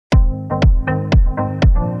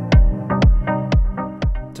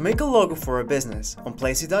To make a logo for a business on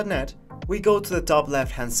Placeit.net, we go to the top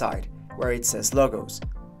left-hand side where it says Logos.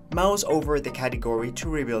 Mouse over the category to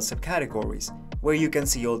reveal subcategories, where you can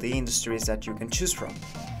see all the industries that you can choose from.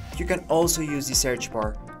 You can also use the search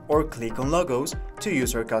bar or click on Logos to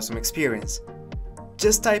use our custom experience.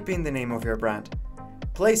 Just type in the name of your brand.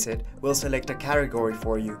 Placeit will select a category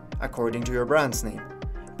for you according to your brand's name,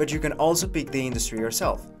 but you can also pick the industry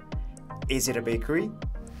yourself. Is it a bakery?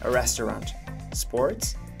 A restaurant?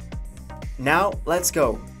 Sports? Now let's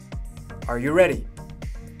go! Are you ready?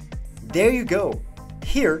 There you go!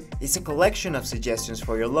 Here is a collection of suggestions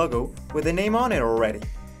for your logo with a name on it already.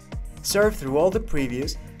 Surf through all the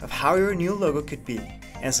previews of how your new logo could be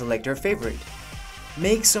and select your favorite.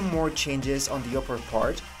 Make some more changes on the upper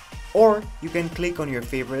part, or you can click on your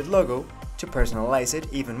favorite logo to personalize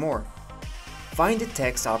it even more. Find the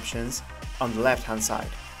text options on the left-hand side.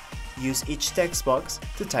 Use each text box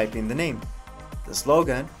to type in the name, the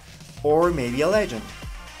slogan, or maybe a legend.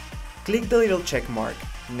 Click the little check mark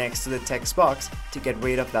next to the text box to get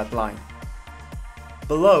rid of that line.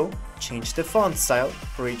 Below, change the font style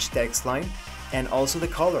for each text line and also the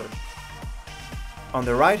color. On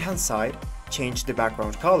the right-hand side, change the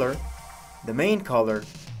background color, the main color,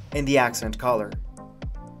 and the accent color.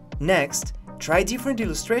 Next, try different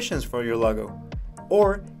illustrations for your logo,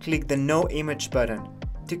 or click the No Image button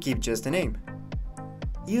to keep just the name.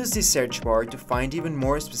 Use the search bar to find even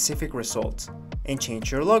more specific results and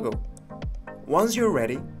change your logo. Once you're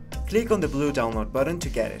ready, click on the blue download button to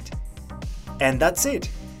get it. And that's it!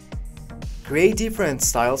 Create different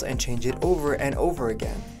styles and change it over and over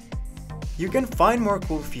again. You can find more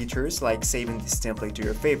cool features like saving this template to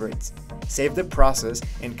your favorites, save the process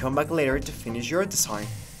and come back later to finish your design.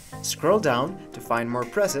 Scroll down to find more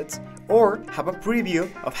presets or have a preview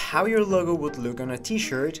of how your logo would look on a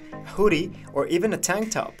t-shirt, hoodie, or even a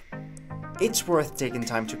tank top. It's worth taking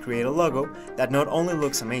time to create a logo that not only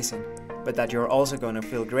looks amazing, but that you're also going to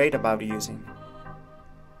feel great about using.